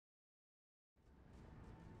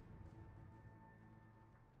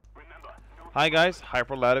Hi guys,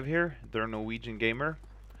 HyperLativ here, the Norwegian gamer.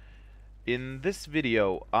 In this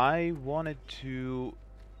video, I wanted to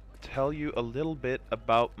tell you a little bit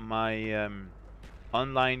about my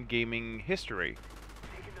online gaming history.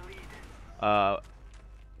 Uh,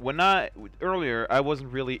 earlier, I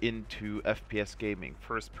wasn't really into FPS gaming,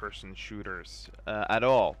 first-person shooters at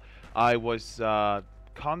all. I was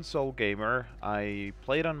console gamer. I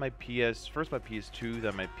played on my first my PS2,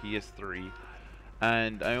 then my PS3,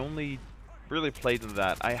 and I only really played on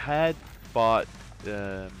that. I had bought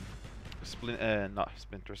um, not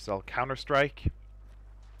Splinter Cell, Counter Strike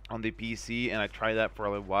on the PC, and I tried that for a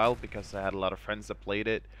little while because I had a lot of friends that played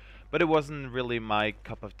it, but it wasn't really my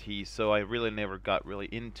cup of tea, so I really never got really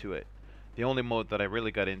into it. The only mode that I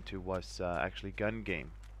really got into was actually gun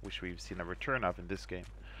game, which we've seen a return of in this game.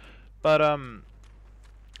 But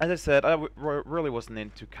as I said, really wasn't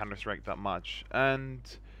into Counter Strike that much, and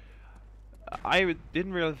I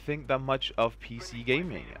didn't really think that much of PC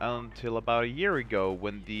gaming until about a year ago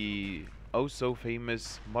when the oh so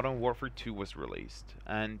famous Modern Warfare 2 was released.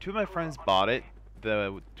 And two of my friends bought it,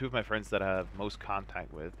 the two of my friends that I have most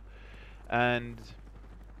contact with. And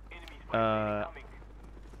uh,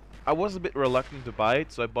 I was a bit reluctant to buy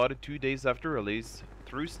it, so I bought it 2 days after release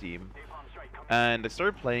through Steam. And I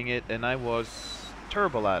started playing it, and I was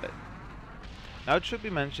terrible at it. Now it should be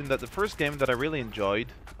mentioned that the first game that I really enjoyed,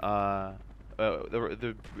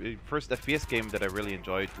 the first FPS game that I really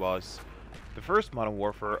enjoyed was the first Modern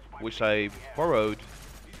Warfare, which I borrowed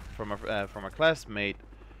from a classmate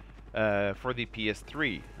for the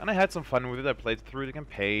PS3, and I had some fun with it. I played through the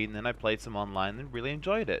campaign, and I played some online, and really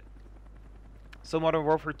enjoyed it. So Modern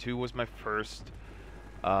Warfare 2 was my first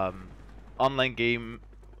online game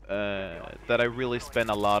that I really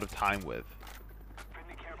spent a lot of time with.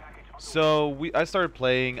 So I started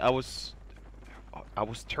playing. I was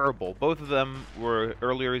terrible. Both of them were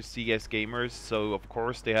earlier CS gamers, so of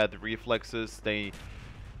course they had the reflexes.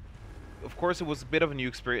 Of course, it was a bit of a new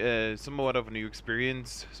experience, somewhat of a new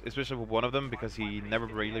experience, especially with one of them because he never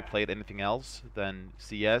really played anything else than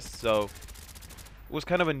CS. So it was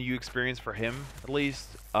kind of a new experience for him, at least.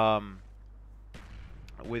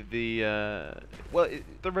 With the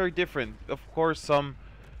they're very different. Of course, some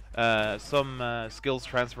skills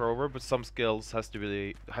transfer over, but some skills has to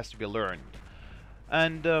be learned.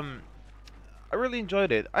 And I really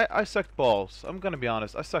enjoyed it. I sucked balls. I'm gonna be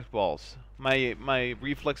honest. I sucked balls. My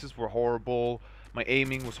reflexes were horrible. My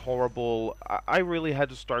aiming was horrible. I really had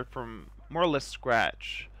to start from more or less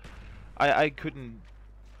scratch. I couldn't.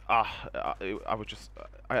 I was just.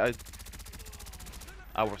 I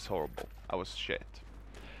was horrible. I was shit.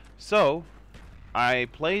 So I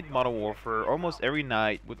played Modern Warfare almost every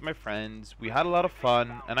night with my friends. We had a lot of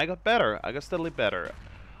fun, and I got better. I got steadily better.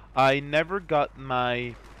 I never got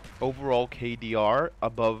my overall KDR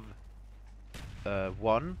above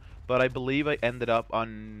 1, but I believe I ended up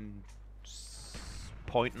on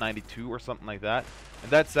 .92 or something like that.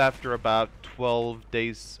 And that's after about 12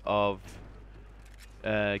 days of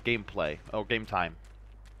gameplay, or game time.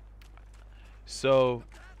 So,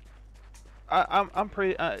 I'm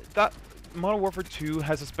pretty... that Modern Warfare 2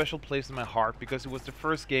 has a special place in my heart because it was the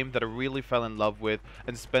first game that I really fell in love with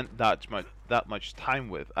and spent that much time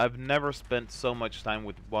with. I've never spent so much time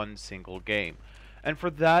with one single game. And for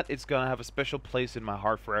that, it's gonna have a special place in my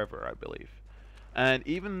heart forever, I believe. And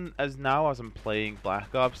even as I'm playing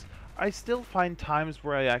Black Ops, I still find times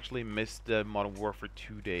where I actually miss the Modern Warfare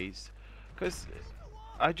 2 days. Because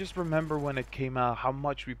I just remember when it came out how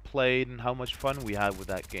much we played and how much fun we had with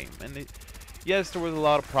that game. And yes, there was a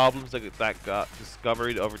lot of problems that got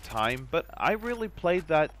discovered over time, but I really played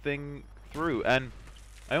that thing through, and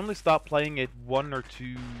I only stopped playing it 1 or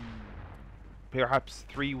 2, perhaps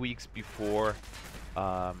 3 weeks before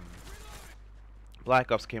Black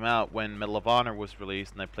Ops came out, when Medal of Honor was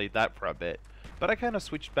released, and I played that for a bit. But I kind of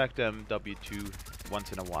switched back to MW2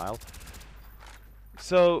 once in a while.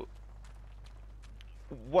 So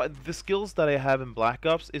what the skills that I have in Black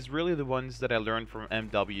Ops is really the ones that I learned from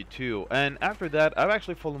MW2, and after that I've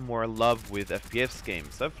actually fallen more in love with FPS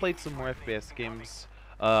games. I've played some more FPS games,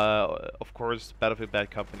 of course Battlefield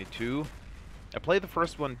Bad Company 2. I played the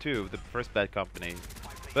first one too, the first Bad Company,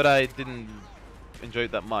 but I didn't enjoy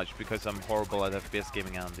it that much because I'm horrible at FPS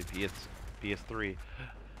gaming on the PS3.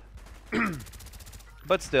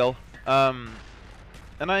 But still, and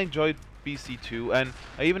I enjoyed BC2, and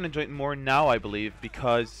I even enjoy it more now, I believe,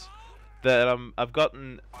 because I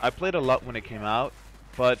played a lot when it came out,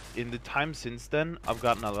 but in the time since then, I've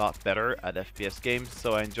gotten a lot better at FPS games,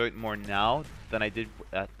 so I enjoy it more now than I did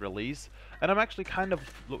at release, and I'm actually kind of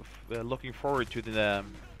looking forward to the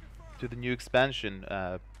new expansion,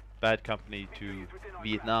 Bad Company to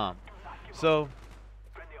Vietnam. So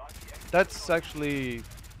that's actually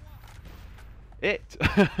it.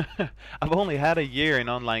 I've only had a year in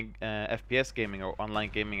online FPS gaming or online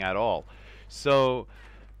gaming at all. So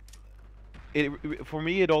for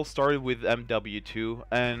me, it all started with MW2,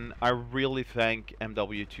 and I really thank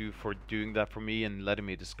MW2 for doing that for me and letting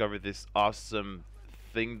me discover this awesome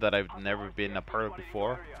thing that I've never been a part of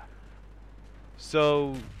before.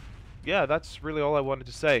 So, yeah, that's really all I wanted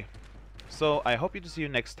to say. So, I hope to see you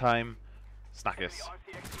next time. Snackis.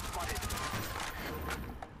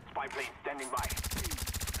 Spy plane standing by.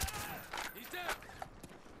 He's down.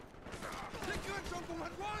 Sicherheitsschaltung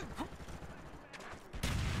hat one.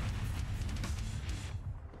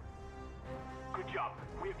 Good job.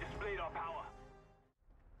 We have